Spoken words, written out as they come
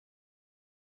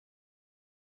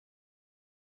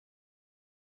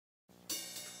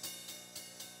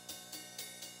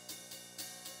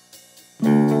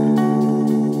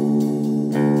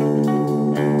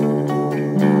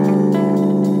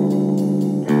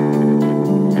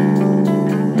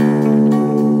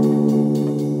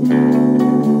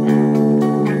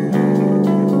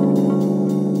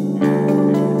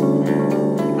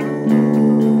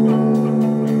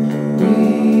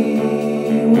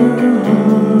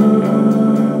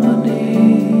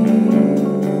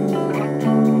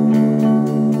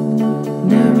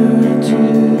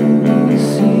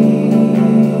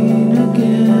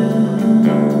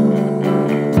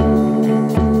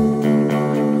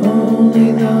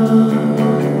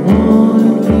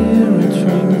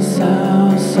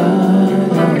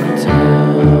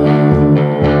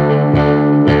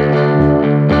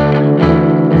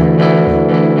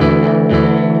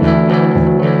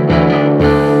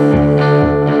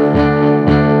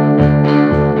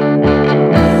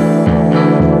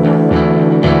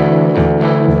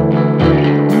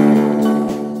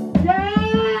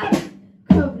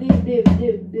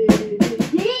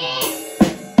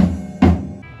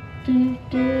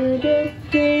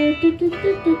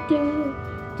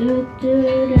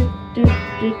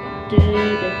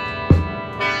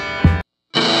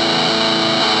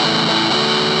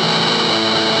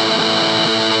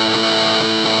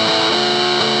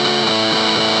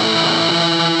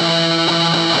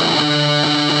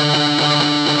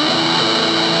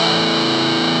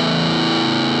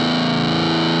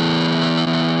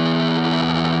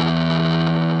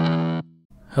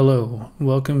Hello,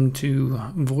 welcome to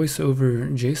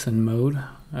voiceover Jason mode.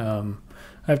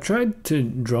 I've tried to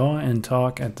draw and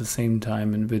talk at the same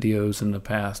time in videos in the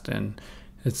past, and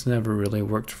it's never really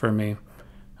worked for me.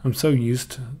 I'm so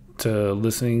used to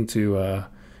listening to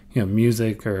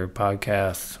music or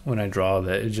podcasts when I draw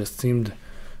that it just seemed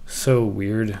so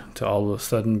weird to all of a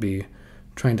sudden be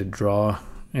trying to draw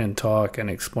and talk and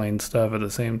explain stuff at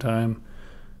the same time.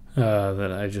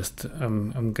 That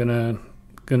I'm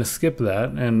gonna skip that,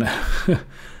 and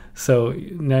so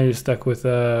now you're stuck with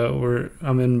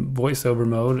I'm in voiceover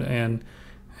mode, and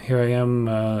here I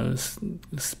am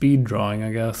speed drawing,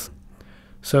 I guess.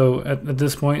 So at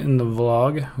this point in the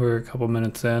vlog, we're a couple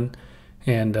minutes in,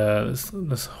 and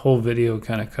this whole video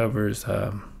kind of covers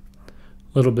a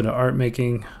little bit of art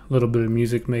making, a little bit of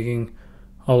music making,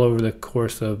 all over the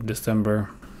course of December.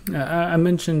 I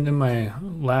mentioned in my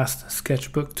last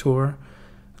sketchbook tour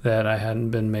that I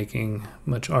hadn't been making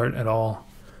much art at all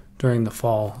during the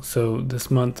fall. So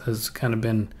this month has kind of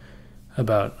been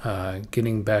about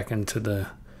getting back into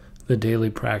the daily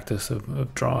practice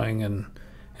of drawing and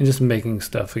just making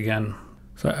stuff again.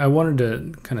 So I wanted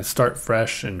to kind of start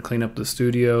fresh and clean up the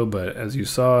studio, but as you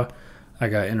saw, I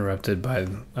got interrupted by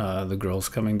the girls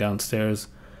coming downstairs.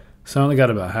 So I only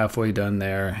got about halfway done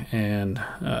there, and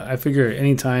I figure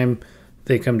anytime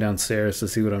they come downstairs to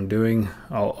see what I'm doing,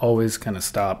 I'll always kind of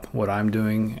stop what I'm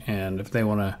doing, and if they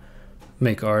want to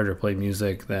make art or play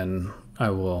music, then I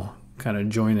will kind of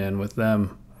join in with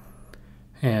them.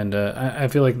 And I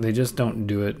feel like they just don't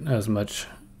do it as much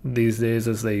these days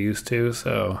as they used to,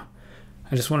 so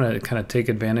I just want to kind of take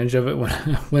advantage of it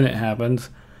when it happens.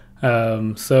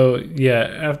 So yeah,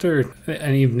 after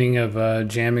an evening of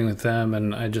jamming with them,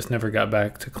 and I just never got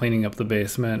back to cleaning up the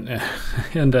basement,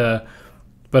 and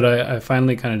but I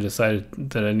finally kind of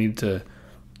decided that I need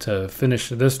to finish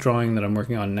this drawing that I'm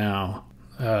working on now.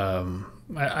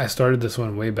 I started this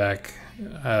one way back,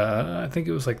 I think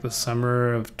it was like the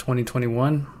summer of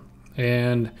 2021,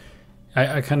 and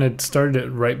I kind of started it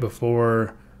right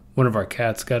before one of our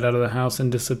cats got out of the house and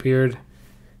disappeared,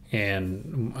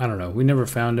 and I don't know, we never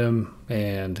found him,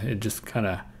 and it just kind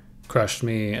of crushed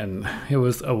me, and it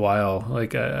was a while,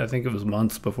 like I think it was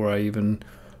months before I even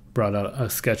brought out a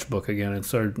sketchbook again and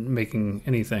started making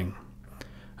anything.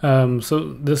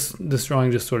 So this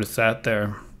drawing just sort of sat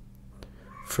there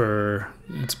for,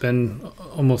 it's been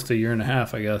almost a year and a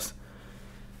half, I guess.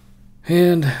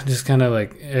 And just kind of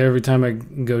like every time I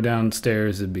go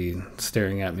downstairs, it'd be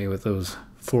staring at me with those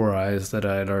 4 eyes that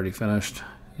I had already finished.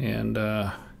 And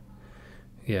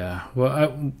yeah, well,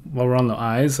 while we're on the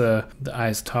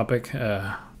eyes topic,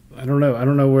 I don't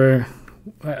know where.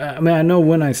 I mean, I know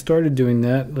when I started doing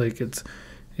that, like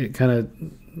it kind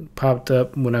of popped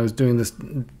up when I was doing this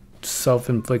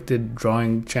self-inflicted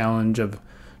drawing challenge of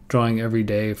drawing every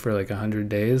day for like 100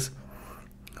 days.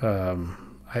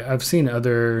 I've seen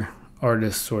other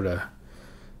artists sort of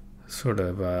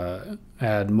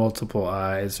add multiple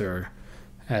eyes or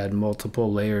add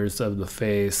multiple layers of the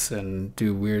face and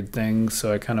do weird things.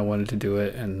 So I kind of wanted to do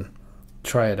it and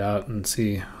try it out and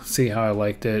see how I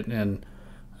liked it. And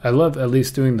I love at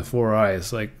least doing the 4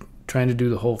 eyes, like trying to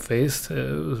do the whole face.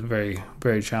 It was very,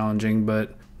 very challenging,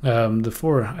 but I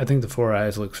think the 4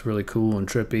 eyes looks really cool and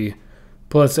trippy.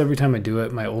 Plus, every time I do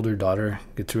it, my older daughter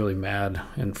gets really mad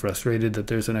and frustrated that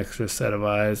there's an extra set of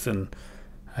eyes, and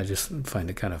I just find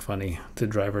it kind of funny to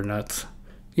drive her nuts.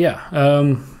 Yeah,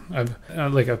 I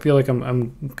feel like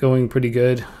I'm going pretty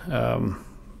good.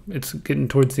 It's getting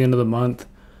towards the end of the month.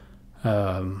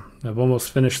 I've almost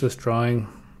finished this drawing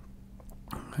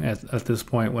at this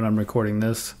point when I'm recording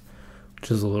this,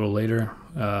 which is a little later.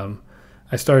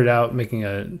 I started out making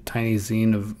a tiny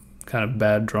zine of kind of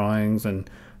bad drawings, and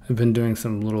I've been doing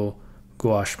some little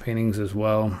gouache paintings as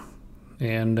well.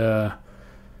 And yeah,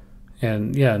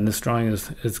 and this drawing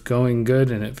is going good,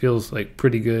 and it feels like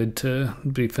pretty good to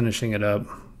be finishing it up,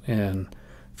 and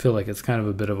feel like it's kind of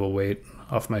a bit of a weight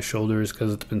off my shoulders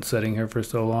because it's been sitting here for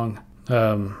so long.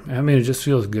 I mean, it just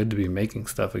feels good to be making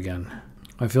stuff again.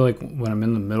 I feel like when I'm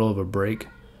in the middle of a break,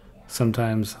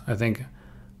 sometimes I think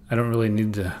I don't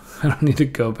need to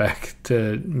go back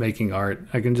to making art.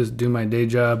 I can just do my day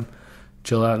job,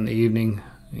 chill out in the evening,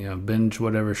 binge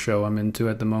whatever show I'm into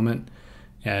at the moment,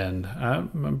 and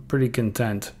I'm pretty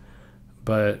content.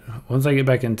 But once I get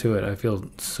back into it, I feel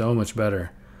so much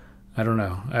better. I don't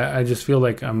know. I just feel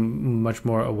like I'm much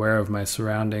more aware of my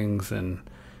surroundings, and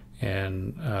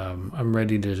I'm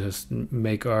ready to just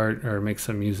make art or make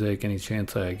some music any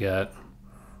chance I get.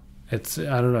 I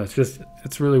don't know.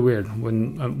 It's really weird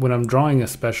when I'm drawing,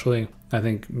 especially. I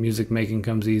think music making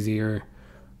comes easier.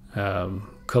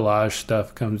 Collage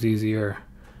stuff comes easier.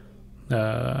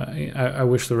 I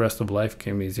wish the rest of life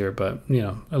came easier, but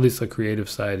at least the creative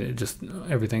side, it just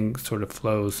everything sort of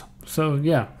flows. So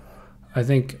yeah, I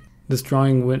think this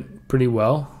drawing went pretty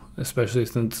well, especially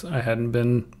since I hadn't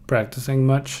been practicing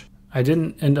much. I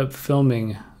didn't end up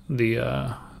filming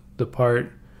the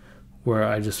part where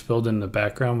I just filled in the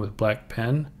background with black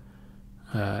pen.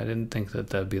 I didn't think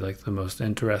that that'd be like the most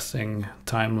interesting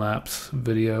time-lapse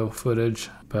video footage,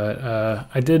 but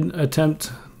I did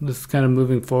attempt this kind of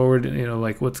moving forward,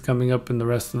 like what's coming up in the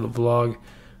rest of the vlog.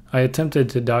 I attempted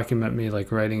to document me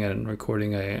like writing and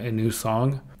recording a new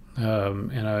song,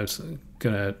 and I was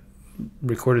gonna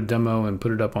record a demo and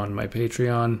put it up on my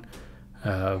Patreon,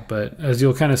 but as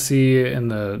you'll kind of see in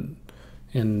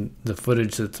the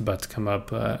footage that's about to come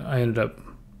up, I ended up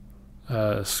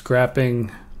scrapping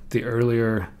the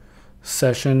earlier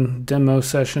demo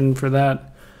session for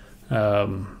that,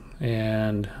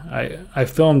 and I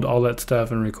filmed all that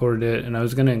stuff and recorded it, and I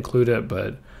was going to include it,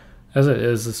 but as it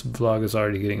is, this vlog is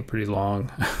already getting pretty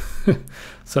long.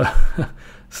 so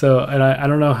and I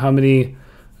don't know how many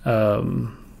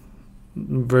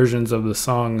versions of the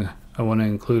song I want to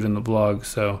include in the vlog,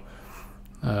 so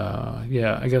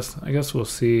yeah, I guess we'll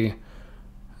see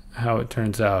how it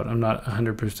turns out. I'm not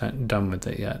 100% done with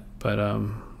it yet, but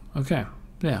okay,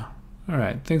 yeah, all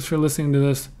right, thanks for listening to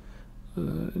this.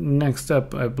 Next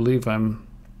up, I believe I'm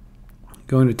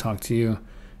going to talk to you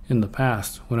in the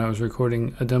past when I was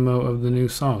recording a demo of the new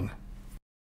song.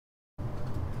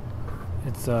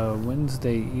 It's a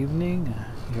Wednesday evening.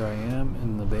 Here I am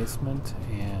in the basement,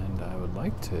 and I would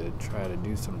like to try to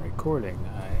do some recording.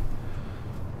 I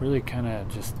really kind of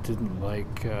just didn't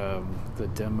like the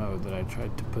demo that I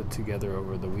tried to put together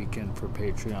over the weekend for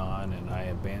Patreon, and I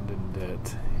abandoned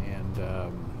it, and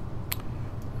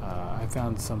I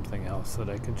found something else that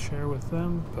I could share with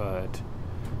them, but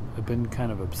I've been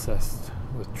kind of obsessed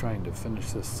with trying to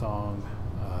finish this song.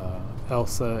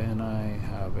 Elsa and I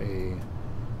have a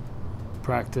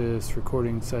practice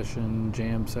recording session,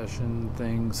 jam session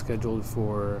thing scheduled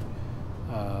for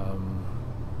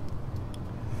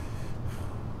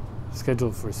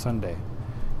Sunday,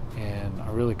 and I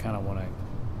really kind of want to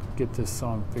get this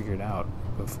song figured out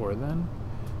before then,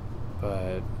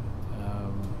 but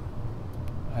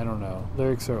I don't know.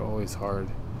 Lyrics are always hard.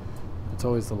 It's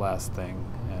always the last thing,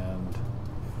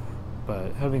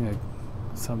 but having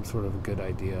some sort of a good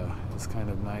idea is kind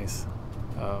of nice.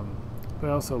 But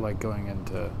I also like going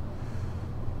into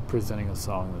presenting a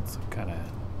song that's kind of,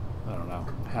 I don't know,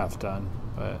 half done.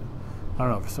 But I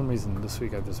don't know, for some reason this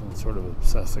week I've just been sort of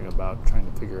obsessing about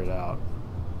trying to figure it out.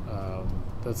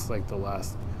 That's like the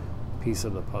last piece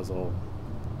of the puzzle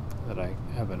that I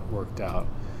haven't worked out.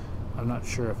 I'm not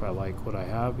sure if I like what I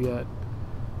have yet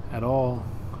at all,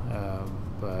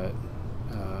 but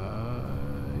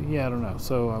yeah, I don't know.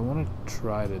 So I want to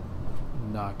try to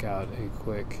knock out a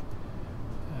quick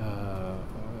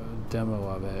demo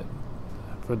of it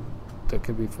that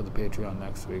could be for the Patreon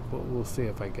next week. We'll see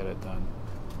if I get it done.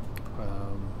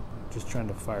 Just trying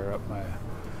to fire up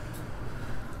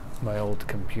my old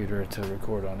computer to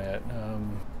record on it.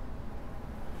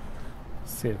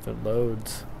 See if it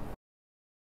loads.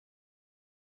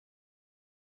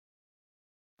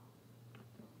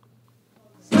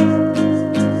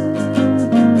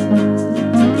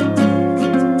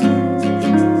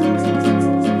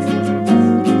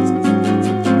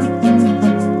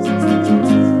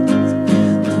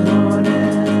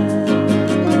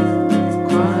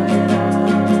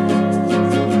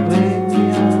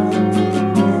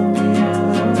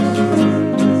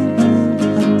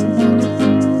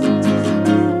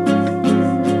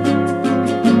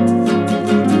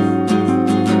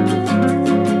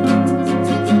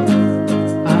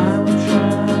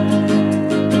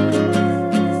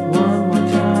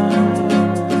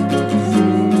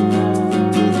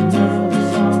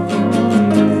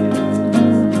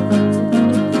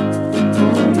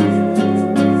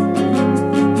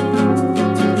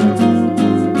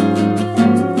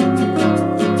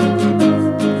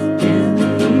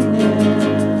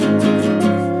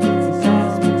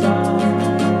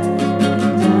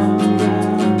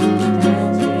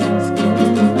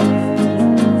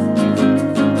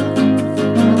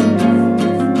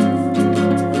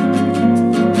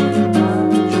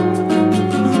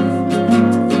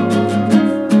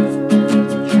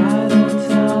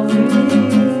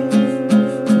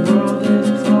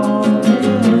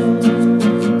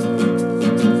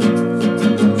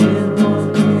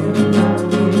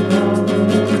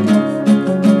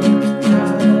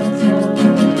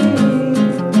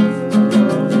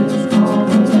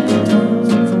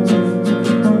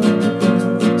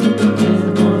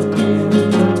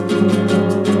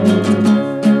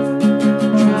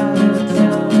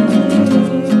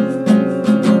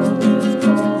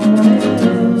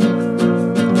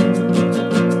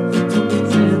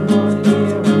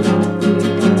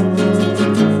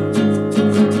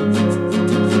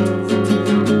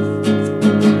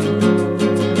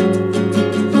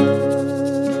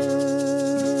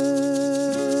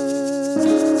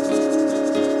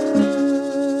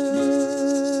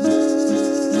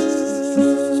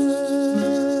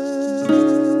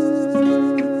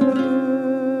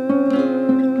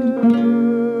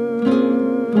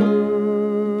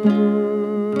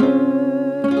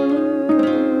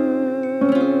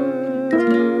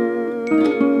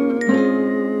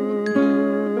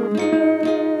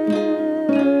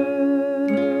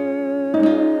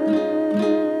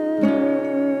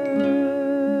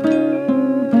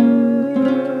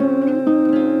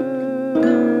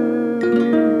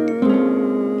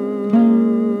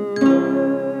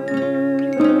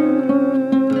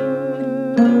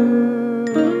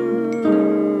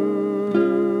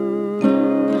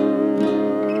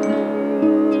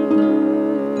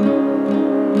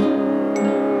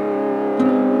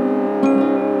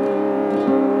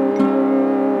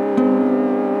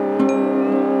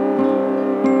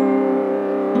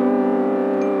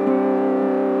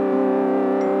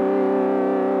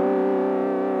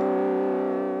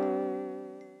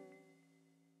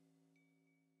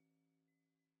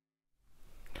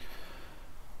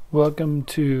 Welcome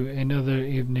to another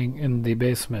evening in the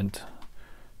basement.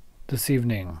 This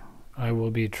evening I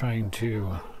will be trying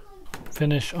to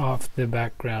finish off the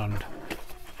background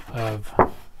of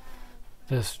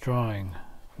this drawing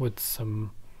with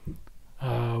some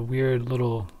weird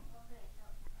little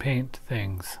paint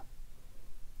things.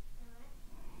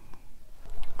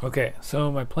 Okay,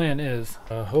 so my plan is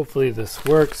hopefully this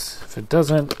works. If it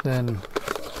doesn't, then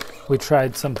we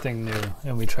tried something new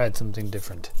and we tried something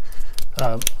different.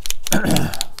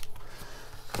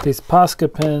 These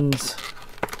Posca pens,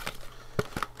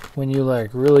 when you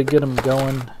like really get them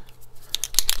going,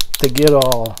 they get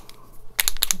all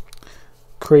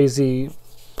crazy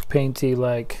painty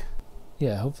like.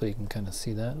 Yeah, hopefully you can kind of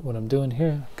see that. What I'm doing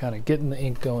here, kind of getting the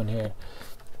ink going here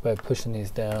by pushing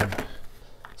these down.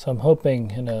 So I'm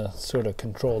hoping in a sort of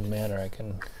controlled manner I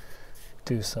can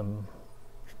do some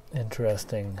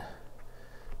interesting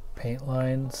paint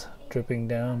lines dripping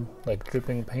down, like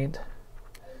dripping paint.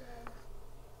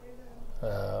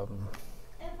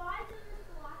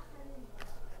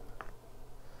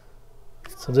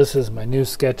 So this is my new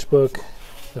sketchbook.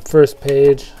 The first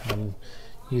page, I'm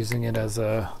using it as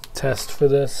a test for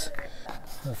this.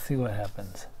 Let's see what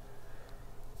happens.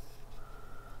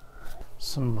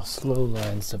 Some slow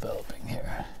lines developing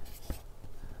here.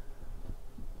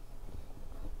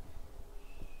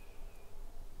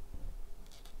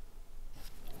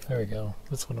 There we go.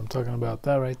 That's what I'm talking about.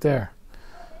 That right there.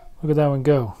 Look at that one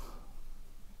go.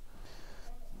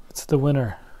 It's the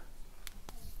winner.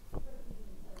 I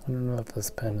don't know if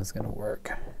this pen is going to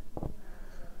work.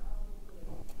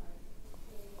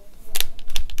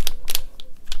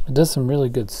 It does some really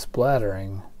good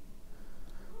splattering.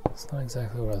 It's not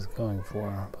exactly what I was going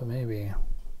for, but maybe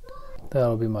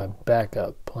that'll be my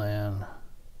backup plan.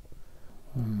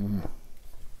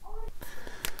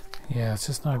 Yeah, it's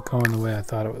just not going the way I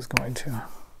thought it was going to.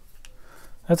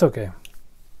 That's okay.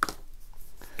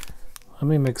 Let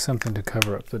me make something to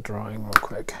cover up the drawing real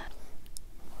quick.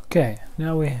 Okay,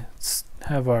 now we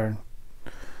have our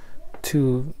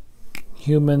two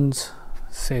humans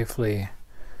safely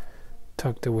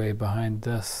tucked away behind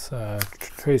this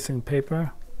tracing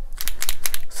paper.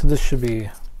 So this should be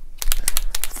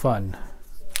fun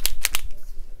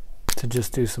to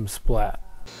just do some splat.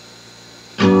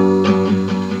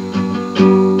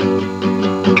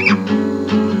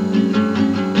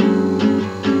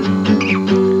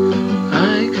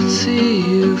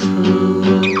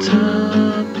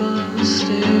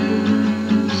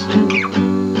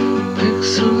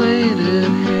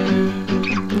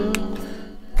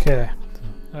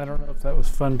 I don't know if that was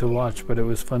fun to watch, but it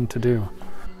was fun to do.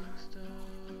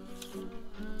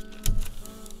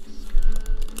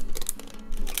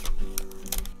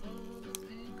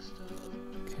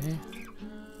 Okay.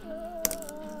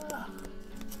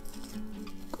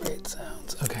 Great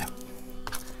sounds. Okay.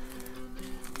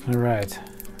 All right.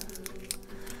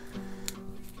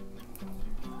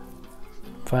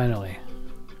 Finally.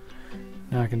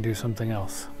 Now I can do something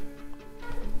else.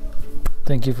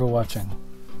 Thank you for watching.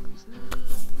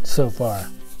 So far.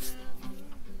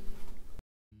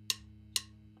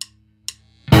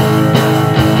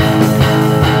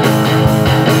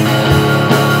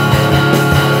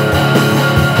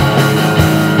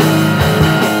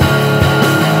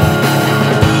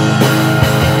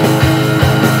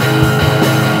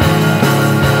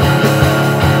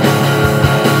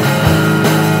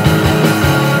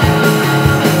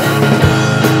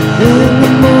 In the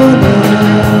morning,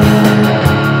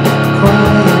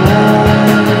 crying eyes.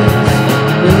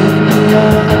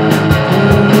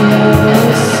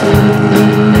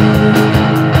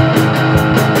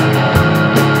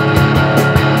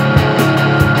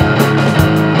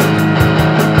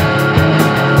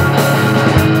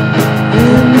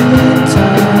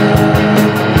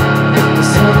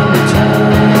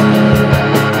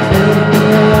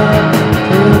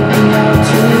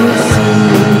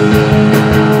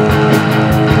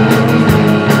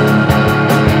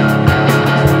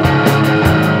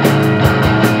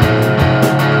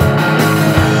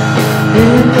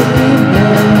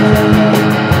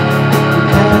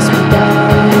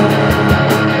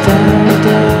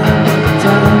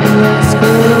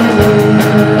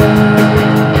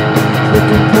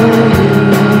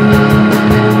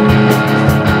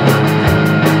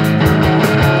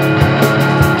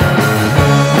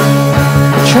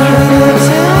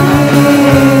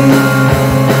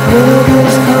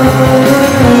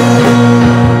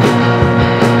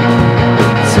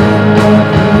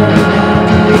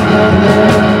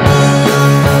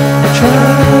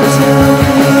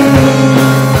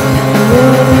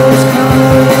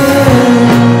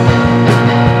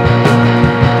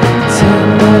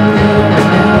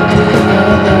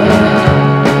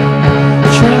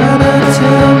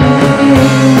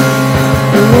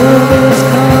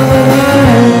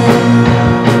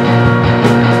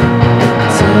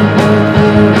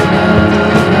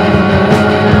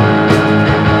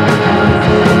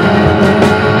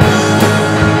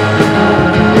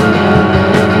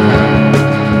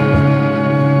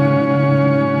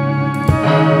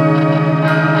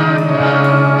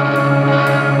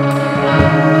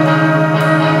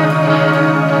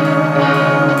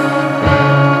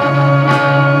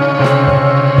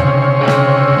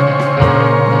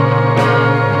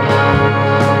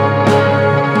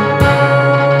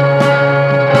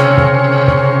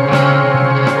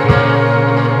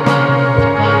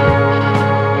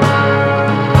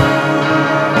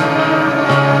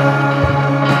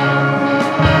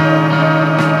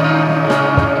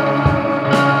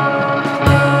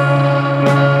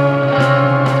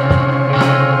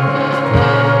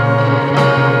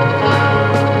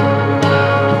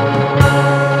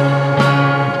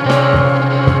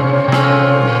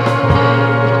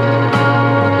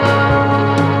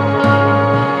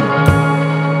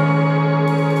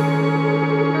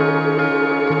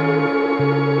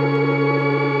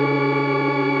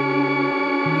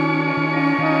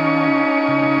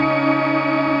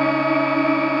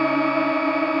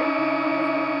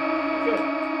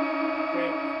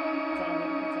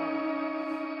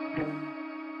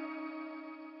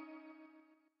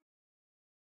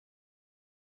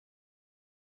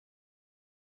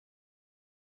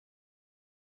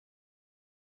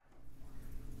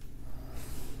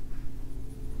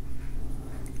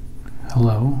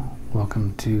 Hello,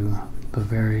 welcome to the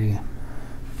very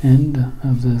end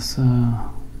of this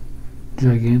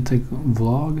gigantic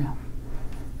vlog.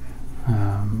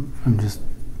 I'm just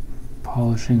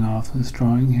polishing off this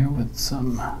drawing here with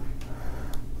some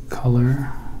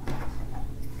color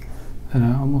that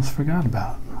I almost forgot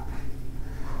about.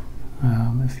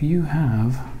 If you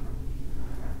have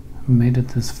made it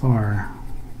this far,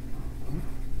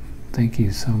 thank you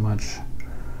so much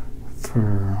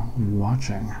for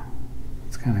watching.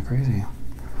 It's kind of crazy.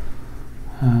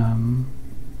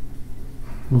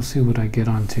 We'll see what I get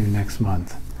onto next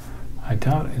month. I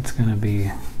doubt it's going to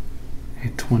be a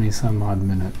 20-some odd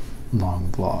minute long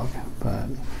vlog, but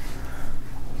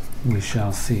we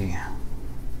shall see.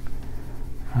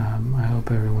 I hope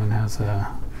everyone has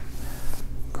a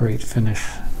great finish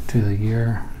to the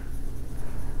year.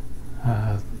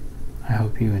 I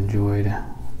hope you enjoyed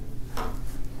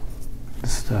the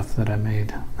stuff that I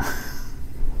made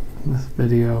in this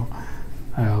video.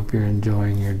 I hope you're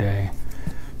enjoying your day.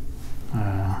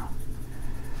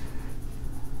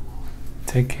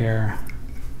 Take care.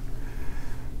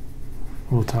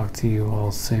 We'll talk to you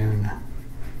all soon.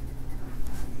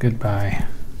 Goodbye.